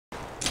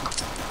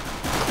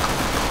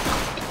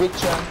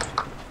Kitchen.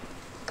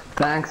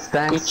 Thanks.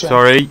 Kitchen.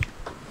 Sorry.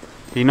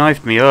 He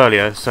knifed me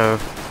earlier, so...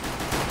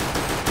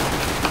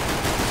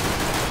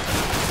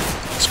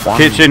 Spawn.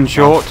 Kitchen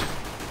short.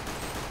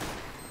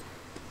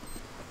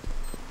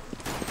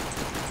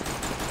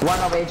 One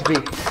of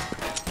HP.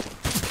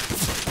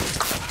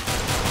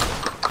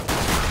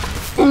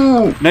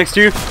 Ooh! Next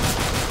to you.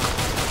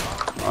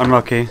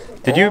 Unlucky.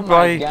 Did you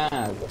buy?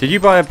 God. Did you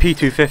buy a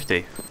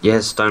P250?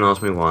 Yes, don't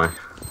ask me why.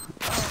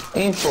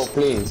 Info,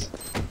 please.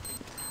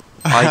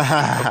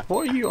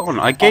 What are you on?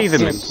 I gave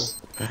him info.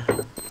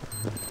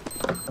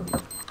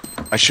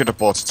 I should have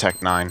bought a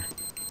Tech 9.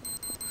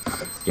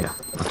 Yeah,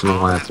 I don't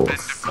know why I bought a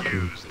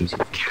fucking PC.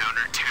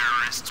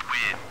 Counter-terrorists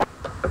win.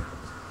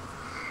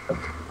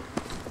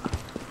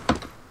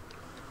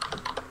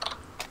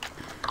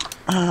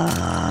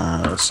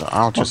 So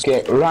I'll just...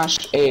 Okay, rush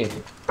A,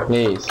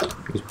 please.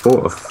 He's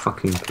bought a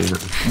fucking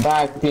peanut.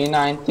 Buy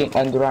P90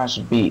 and rush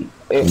B.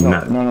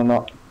 No.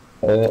 No.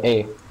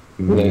 A,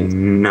 please.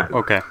 No.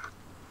 Okay.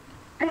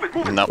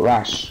 No.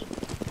 Rush.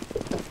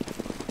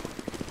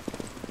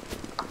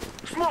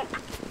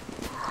 Smoke.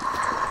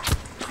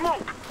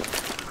 Smoke.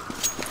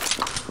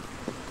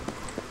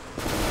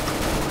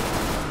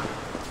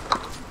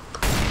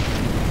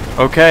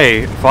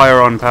 Okay.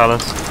 Fire on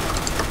Palace.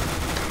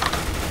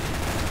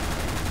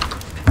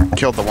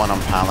 Killed the one on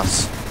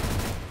Palace.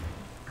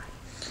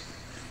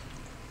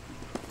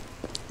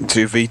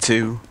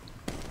 2v2.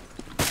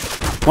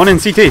 One in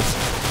CT.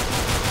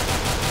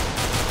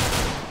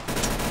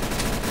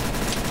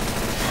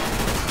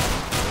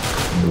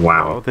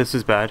 Wow. Oh, this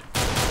is bad.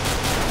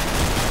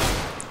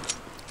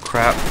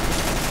 Crap.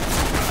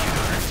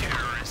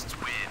 Terrorists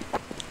win.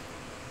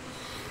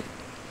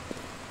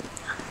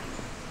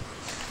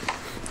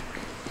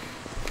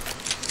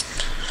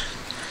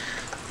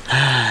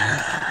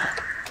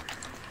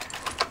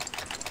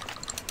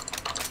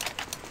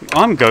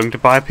 I'm going to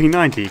buy a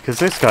P90 because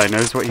this guy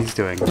knows what he's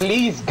doing.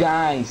 Please,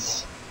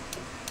 guys.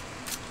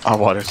 Oh,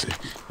 what is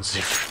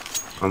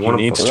it? I want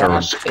need to to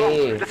Rush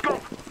A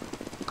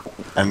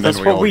And then That's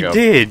we what all we go.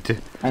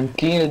 did. and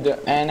kill the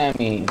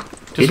enemy.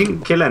 He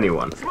didn't kill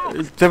anyone.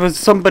 There was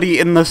somebody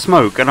in the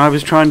smoke, and I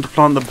was trying to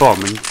plant the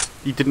bomb, and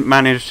he didn't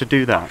manage to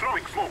do that.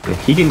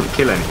 He didn't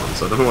kill anyone,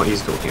 so I don't know what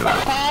he's talking about.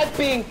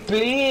 Helping,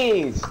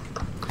 please.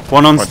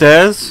 One on What?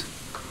 stairs.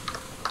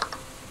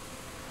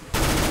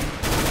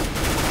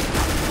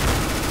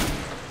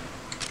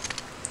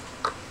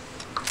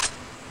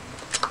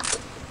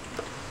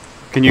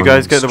 Can you One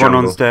guys get the one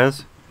on jungle.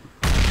 stairs?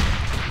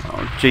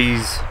 Oh,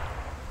 jeez.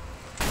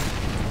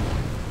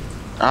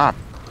 Ah.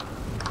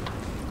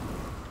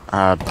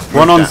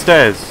 One on that.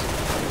 stairs.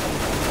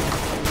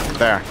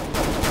 There.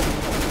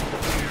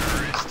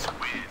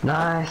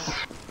 Nice.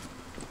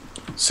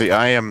 See,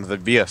 I am the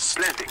beast.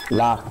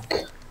 Luck.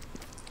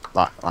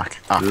 Luck.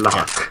 Ah,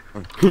 Luck.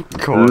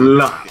 God.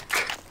 Luck.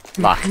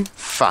 Luck.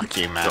 Fuck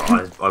you, man.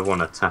 God, I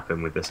want to tap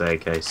him with this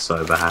AK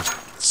so bad.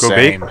 Go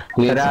big. Same.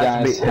 Please, Rush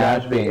B, guys,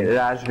 rush B, helping.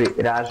 rush B,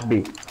 rush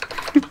B.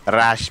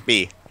 Rush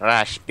B.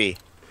 Rush B.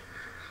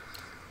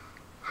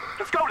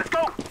 Let's go. Let's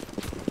go.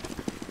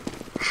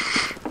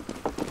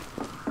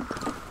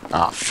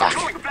 Oh, fuck.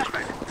 Throwing a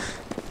flashbang.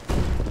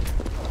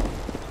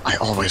 I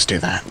always do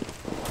that.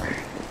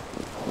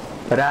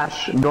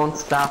 Rush, don't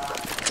stop.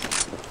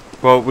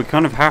 Well, we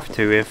kind of have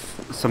to if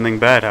something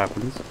bad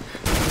happens.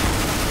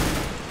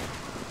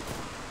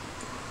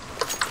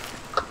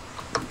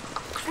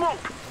 Smoke.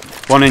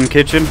 One in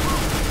kitchen.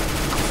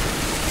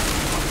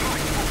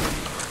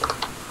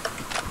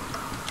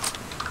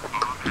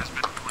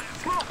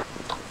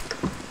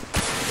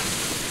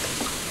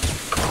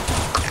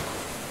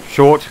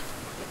 Short.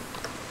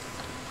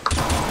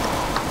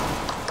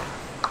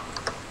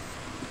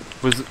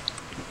 Was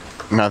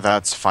No,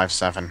 that's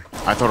 5-7.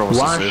 I thought it was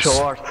One a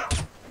short.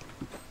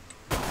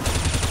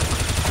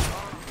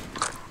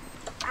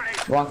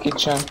 One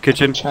kitchen.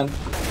 Kitchen.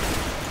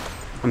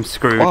 I'm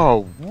screwed.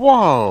 Whoa,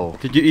 whoa.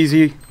 Did you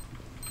easy?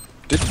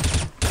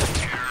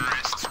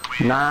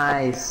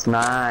 Nice,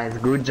 nice.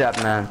 Good job,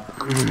 man.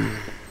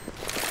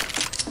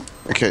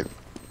 Okay,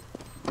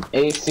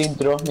 AC,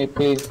 drop me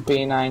please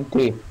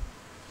P90.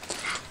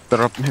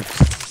 drop me.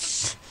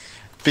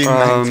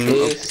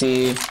 P90.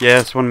 AC.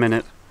 Yes, 1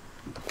 minute.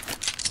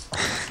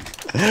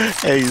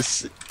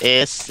 AC.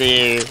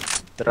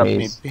 Drop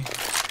me. Please.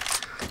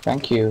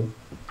 Thank you.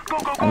 Go,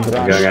 go, go. And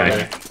rush.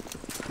 Okay.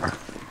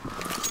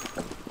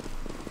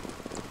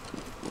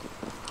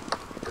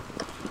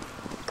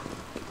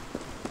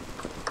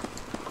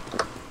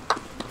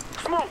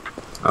 Smoke.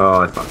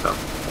 Oh, I fucked up.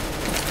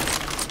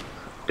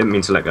 Didn't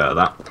mean to let go of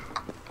that.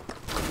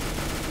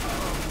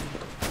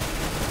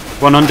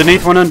 One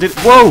underneath, one under.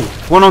 Whoa!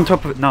 One on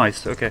top of it.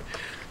 Nice. Okay.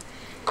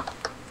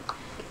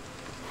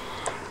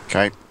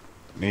 Okay,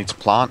 need to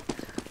plant.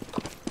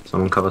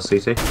 Someone cover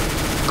CT.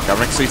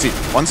 Covering CT.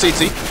 One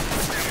CT.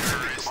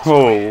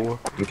 Oh,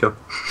 Okay.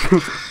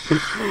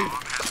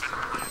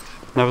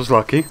 that was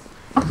lucky.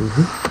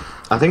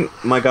 I think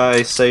my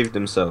guy saved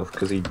himself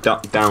because he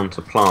ducked down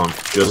to plant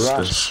just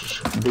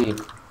as... Rush B.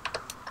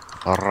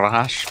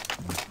 Rush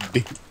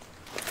B.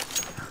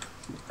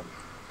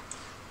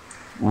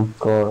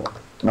 Encore.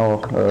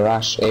 No,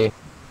 rush A.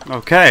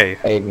 Okay.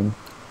 Aim.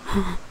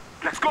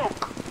 Let's go.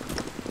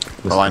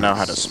 Well, I know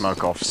how to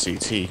smoke off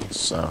CT,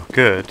 so...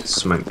 Good.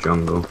 Smoke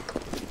jungle.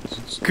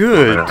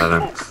 Good. I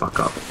don't fuck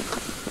up.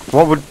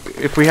 What would...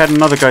 If we had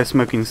another guy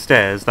smoking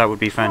stairs, that would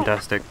be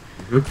fantastic.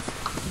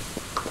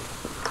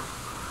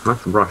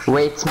 Nice rush.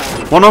 Wait,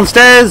 smoke. One on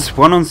stairs!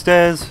 One on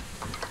stairs!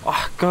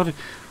 Oh, God.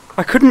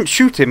 I couldn't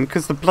shoot him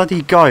because the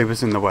bloody guy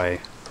was in the way.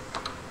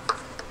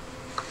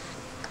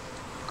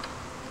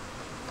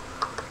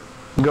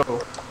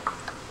 Go.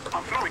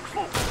 I'm throwing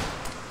smoke.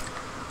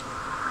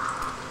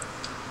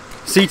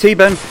 CT,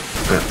 Ben.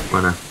 Yeah,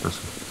 I know.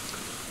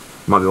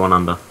 That's... Might be one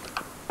under.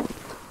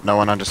 No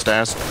one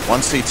understairs.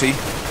 One CT.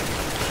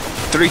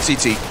 3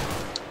 CT.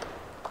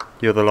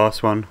 You're the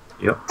last one.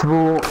 Yep.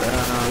 Two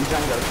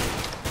jungle.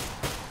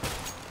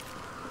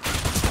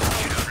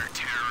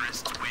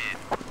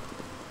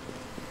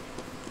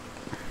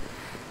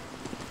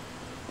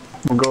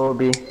 Go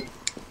B.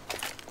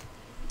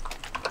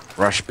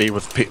 Rush B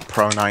with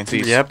Pro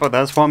 90s. Yeah, but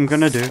that's what I'm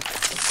gonna do.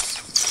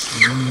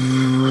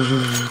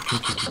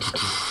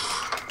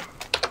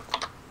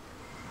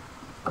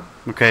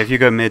 Okay, if you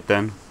go mid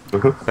then,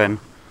 Ben.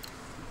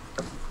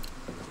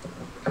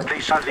 They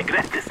shall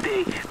regret this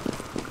day.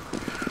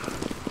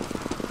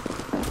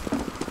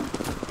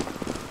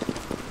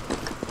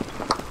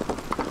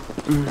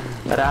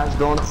 Rush,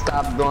 don't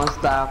stop, don't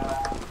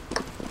stop.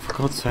 For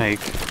God's sake.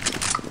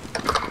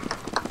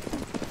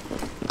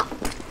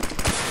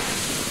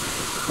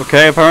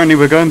 Okay, apparently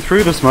we're going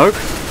through the smoke.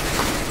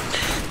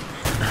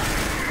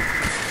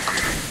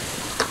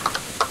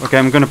 Okay,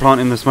 I'm gonna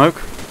plant in the smoke.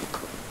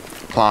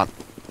 Plant.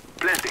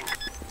 Planting.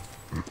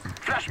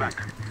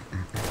 Flashback.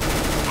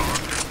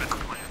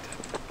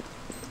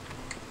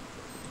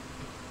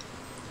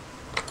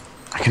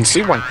 I can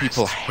see why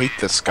people hate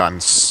this gun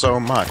so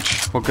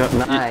much. We'll go.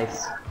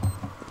 Nice.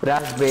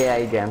 Rush B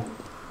again.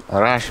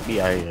 Rush B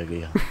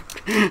idea.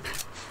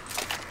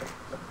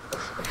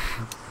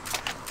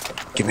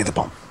 Give me the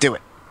bomb. Do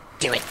it.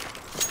 Do it.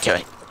 Do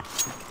it.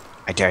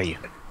 I dare you.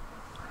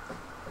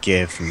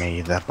 Give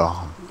me the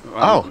bomb.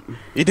 Oh,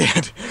 you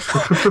did.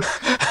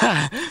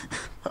 Come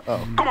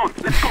on,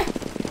 let's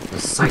go.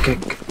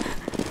 Psychic.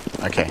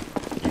 Okay,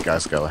 you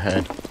guys go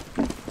ahead.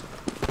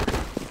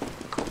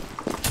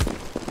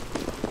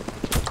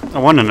 I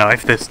want to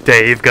knife this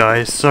Dave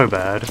guy so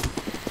bad.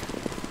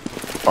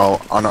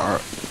 Well, on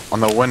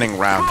the winning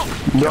round,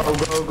 Go,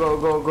 go, go,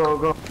 go, go,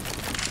 go.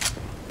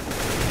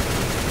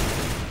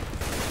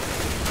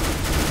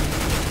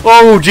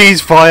 Oh,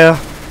 geez, fire.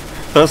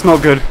 That's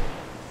not good.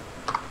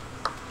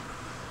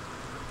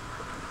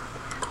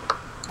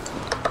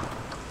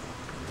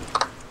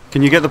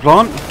 Can you get the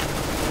plant?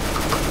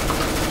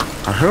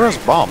 who has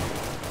bomb?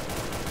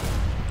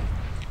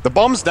 The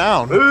bomb's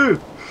down. Ooh!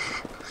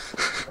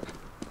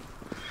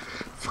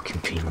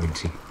 Fucking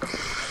P90.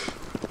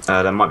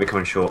 That might be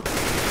coming short.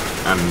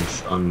 And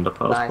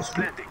underpass. Nice.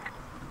 Planting.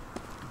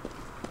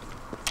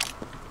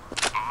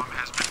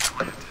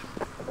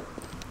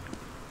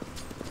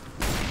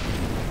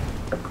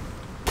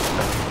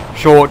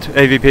 Short,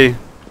 AVP.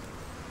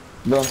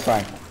 Don't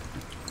fight.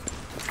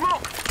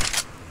 Smoke.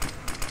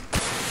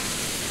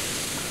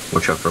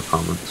 Watch out for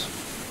apartments.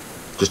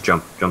 Just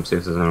jump, see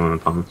if there's anyone in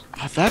apartments.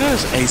 Oh, that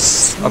is a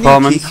sneaky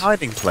Apartments.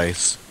 hiding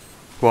place.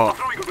 What?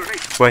 Throwing a grenade.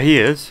 Where he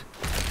is?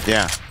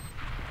 Yeah.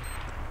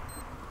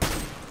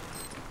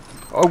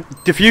 Oh,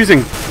 diffusing.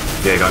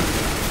 Yeah, you got it.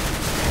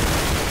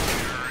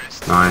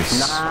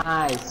 Nice.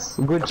 Nice.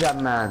 Good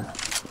job, man.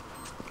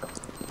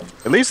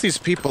 At least these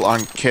people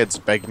aren't kids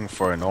begging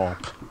for an orb.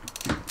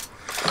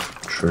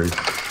 True.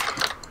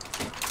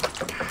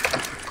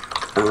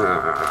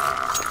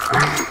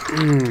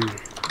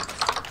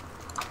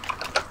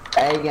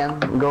 A again.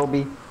 Go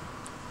B.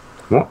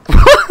 What?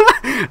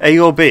 A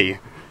or B?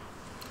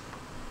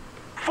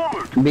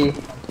 Forward. B.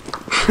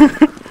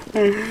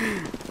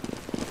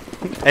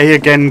 A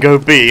again, go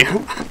B.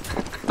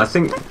 I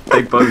think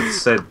they both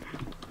said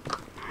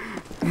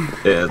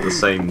it at the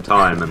same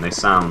time and they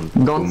sound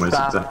Don't almost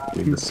stop.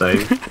 exactly the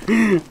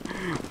same.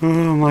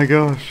 Oh my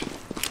gosh.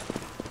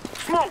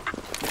 Smoke.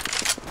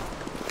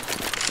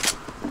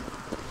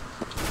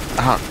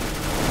 Ah,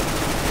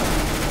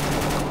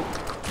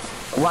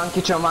 One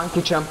kitchen, one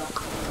kitchen.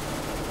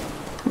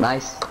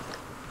 Nice.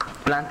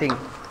 Planting.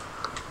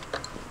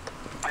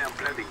 I am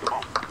planting the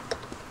bomb.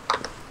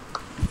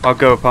 I'll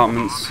go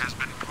apartments.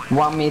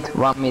 One mid,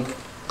 one mid.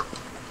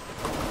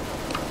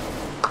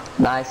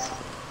 Nice.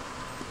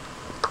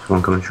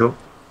 One coming short.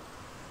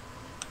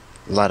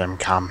 let him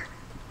come.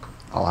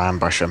 I'll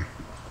ambush him.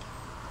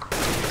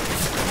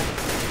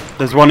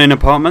 There's one in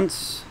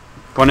apartments.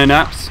 One in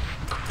apps.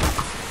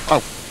 Oh,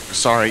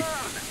 sorry.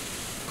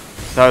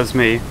 That was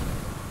me.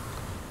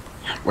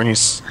 When you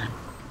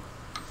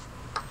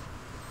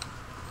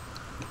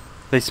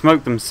They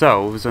smoked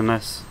themselves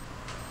unless...